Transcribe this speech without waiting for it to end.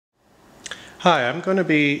Hi, I'm going to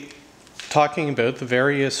be talking about the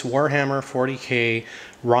various Warhammer 40k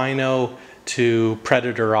Rhino to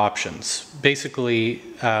Predator options. Basically,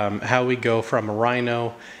 how we go from a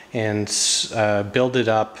Rhino and build it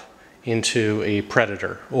up into a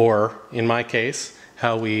Predator, or in my case,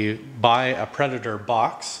 how we buy a Predator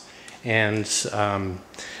box and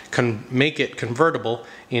make it convertible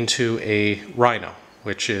into a Rhino,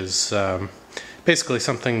 which is basically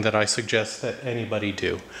something that I suggest that anybody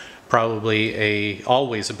do. Probably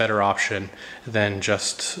always a better option than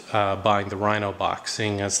just buying the Rhino box,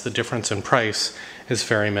 seeing as the difference in price is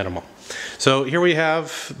very minimal. So here we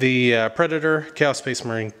have the Predator, Chaos Space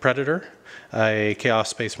Marine Predator, a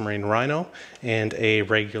Chaos Space Marine Rhino, and a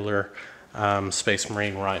regular Space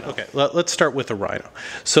Marine Rhino. Okay, let's start with the Rhino.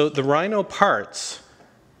 So the Rhino parts,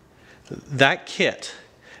 that kit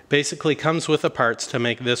basically comes with the parts to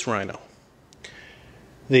make this Rhino.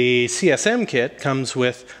 The CSM kit comes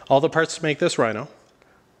with all the parts to make this Rhino,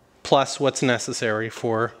 plus what's necessary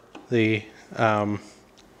for the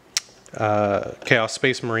Chaos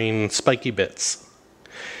Space Marine spiky bits.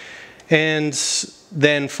 And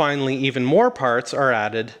then finally even more parts are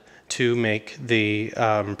added to make the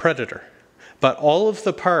Predator. But all of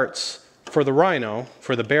the parts for the Rhino,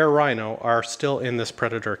 for the bare Rhino, are still in this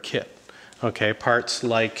Predator kit. Okay, parts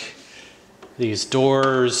like these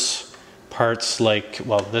doors, parts like,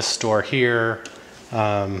 well, this door here,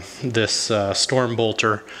 this storm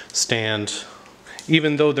bolter stand,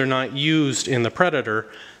 even though they're not used in the Predator,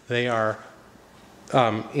 they are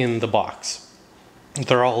in the box.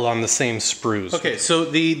 They're all on the same sprues. Okay, so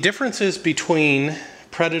the differences between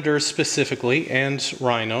Predators specifically and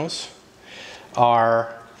Rhinos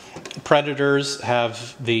are Predators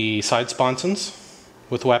have the side sponsons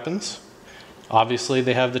with weapons. Obviously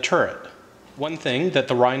they have the turret. One thing that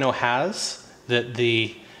the Rhino has that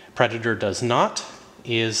the Predator does not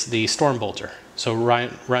is the storm bolter. So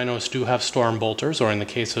Rhinos do have storm bolters, or in the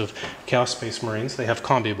case of Chaos Space Marines, they have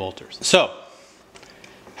combi bolters. So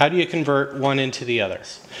how do you convert one into the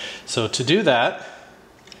others? So to do that,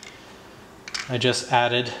 I just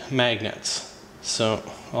added magnets. So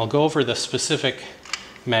I'll go over the specific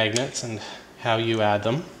magnets and how you add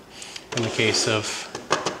them in the case of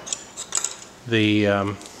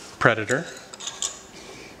the Predator.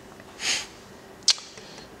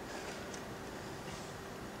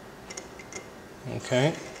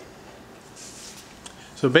 Okay.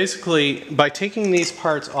 So basically, by taking these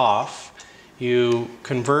parts off, you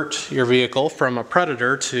convert your vehicle from a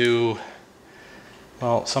Predator to,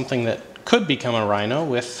 well, something that could become a Rhino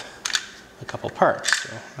with a couple parts.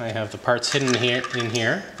 So I have the parts hidden here in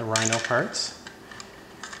here, the Rhino parts.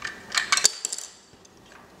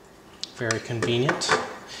 Very convenient.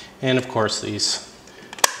 And of course these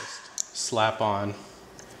just slap on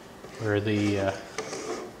where the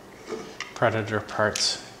Predator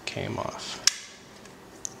parts came off.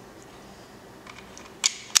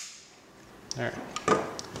 All right.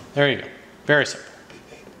 There you go. Very simple.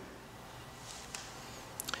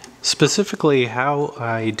 Specifically how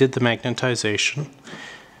I did the magnetization,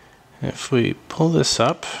 if we pull this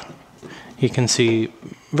up, you can see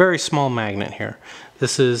very small magnet here.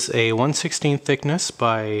 This is a 1/16 thickness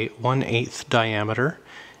by 1/8 diameter.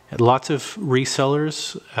 Lots of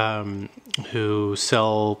resellers who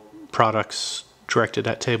sell products directed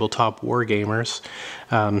at tabletop wargamers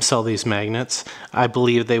sell these magnets. I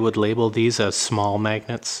believe they would label these as small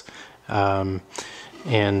magnets. And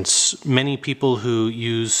many people who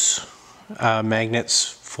use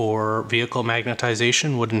magnets for vehicle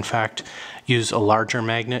magnetization would in fact use a larger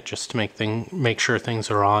magnet just to make sure things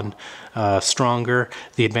are on stronger.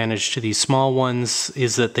 The advantage to these small ones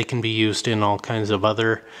is that they can be used in all kinds of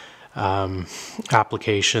other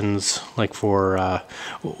applications, like for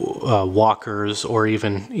walkers or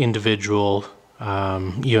even individual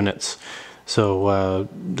units. So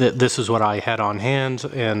this is what I had on hand,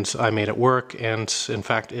 and I made it work, and in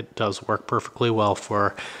fact it does work perfectly well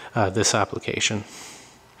for this application.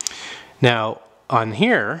 Now on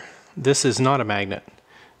here, this is not a magnet.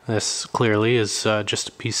 This clearly is just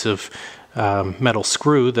a piece of metal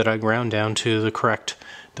screw that I ground down to the correct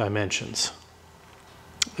dimensions.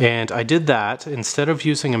 And I did that instead of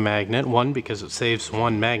using a magnet, one, because it saves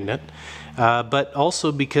one magnet, but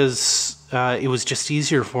also because it was just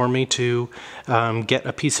easier for me to get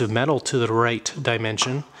a piece of metal to the right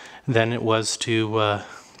dimension than it was to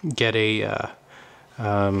get a,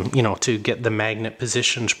 you know, to get the magnet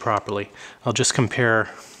positioned properly. I'll just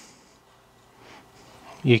compare.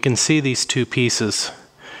 You can see these two pieces.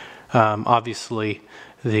 Obviously,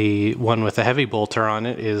 the one with the heavy bolter on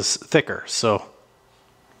it is thicker, so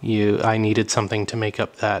I needed something to make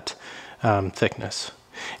up that thickness.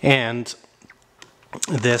 And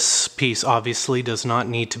This piece obviously does not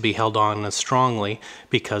need to be held on as strongly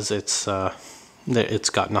because it's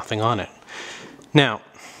got nothing on it. Now,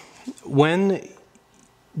 when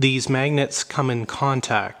these magnets come in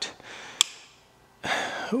contact,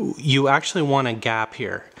 you actually want a gap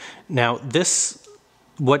here. Now this,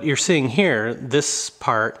 what you're seeing here, this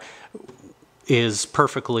part is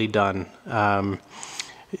perfectly done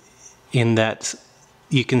in that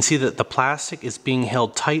you can see that the plastic is being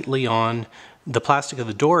held tightly on. The plastic of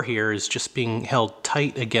the door here is just being held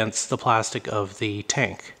tight against the plastic of the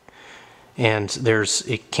tank. And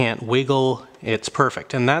it can't wiggle, it's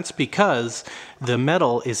perfect. And that's because the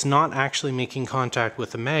metal is not actually making contact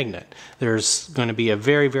with the magnet. There's going to be a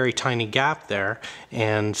very, very tiny gap there,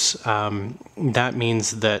 and that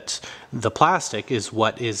means that the plastic is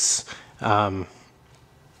what is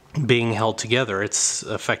being held together. It's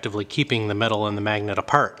effectively keeping the metal and the magnet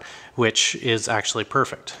apart, which is actually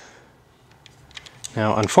perfect.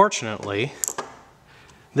 Now, unfortunately,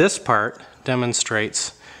 this part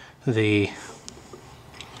demonstrates the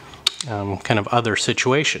kind of other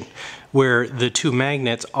situation where the two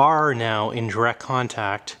magnets are now in direct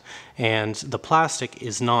contact and the plastic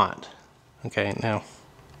is not. Okay, now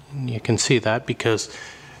you can see that because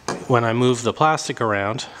when I move the plastic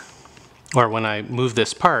around, or when I move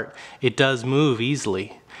this part, it does move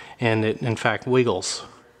easily and it in fact wiggles.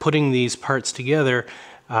 Putting these parts together,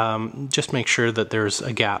 just make sure that there's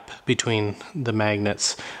a gap between the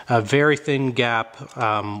magnets. A very thin gap,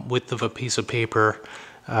 width of a piece of paper,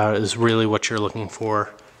 is really what you're looking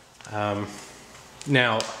for.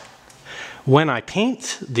 Now, when I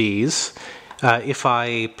paint these, if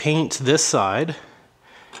I paint this side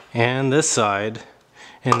and this side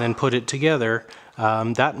and then put it together,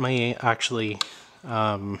 that may actually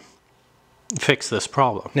fix this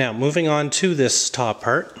problem. Now, moving on to this top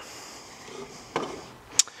part.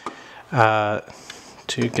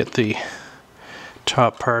 To get the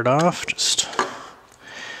top part off,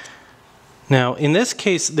 now in this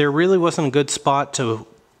case there really wasn't a good spot to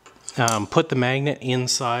put the magnet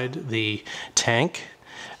inside the tank.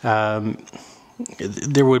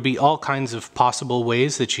 There would be all kinds of possible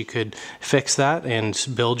ways that you could fix that and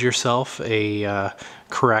build yourself a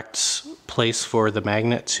correct place for the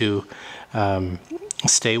magnet to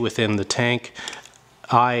stay within the tank.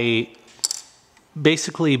 I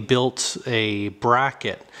basically built a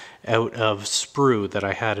bracket out of sprue that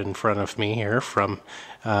I had in front of me here from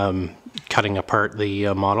cutting apart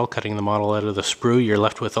the model, cutting the model out of the sprue. You're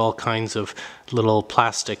left with all kinds of little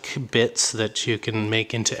plastic bits that you can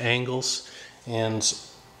make into angles. And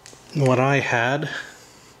what I had,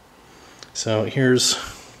 so here's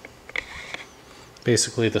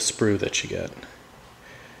basically the sprue that you get.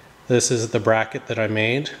 This is the bracket that I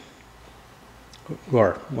made,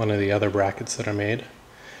 or one of the other brackets that I made.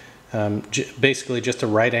 Basically just a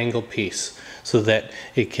right angle piece so that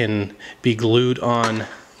it can be glued on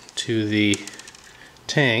to the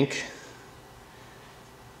tank.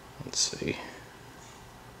 Let's see.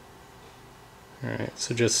 Alright,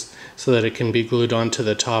 so just so that it can be glued onto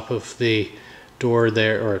the top of the door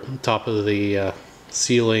there, or top of the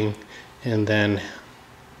ceiling, and then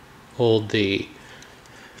hold the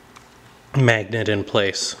magnet in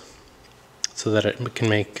place so that it can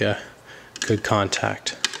make good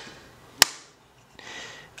contact.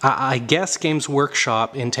 I guess Games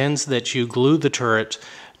Workshop intends that you glue the turret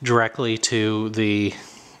directly to the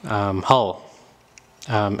hull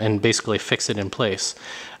and basically fix it in place.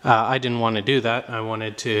 I didn't want to do that. I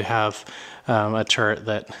wanted to have a turret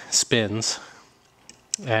that spins,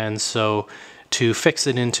 and so to fix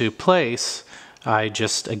it into place I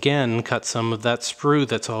just again cut some of that sprue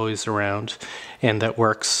that's always around, and that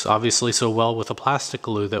works obviously so well with the plastic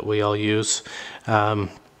glue that we all use.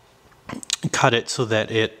 Cut it so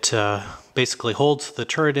that it basically holds the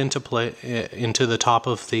turret into the top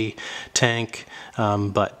of the tank,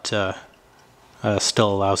 but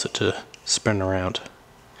still allows it to spin around.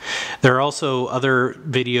 There are also other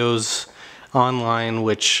videos online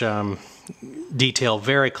which detail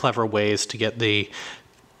very clever ways to get the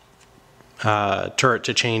turret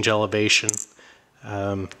to change elevation,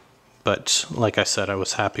 but like I said, I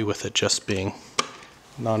was happy with it just being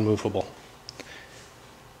non-movable.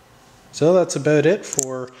 So that's about it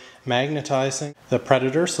for magnetizing the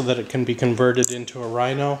Predator so that it can be converted into a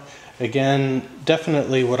Rhino. Again,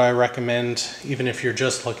 definitely what I recommend, even if you're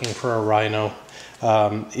just looking for a Rhino.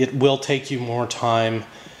 It will take you more time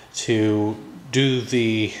to do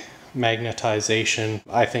the magnetization.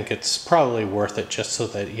 I think it's probably worth it just so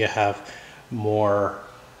that you have more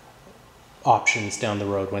options down the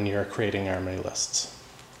road when you're creating army lists.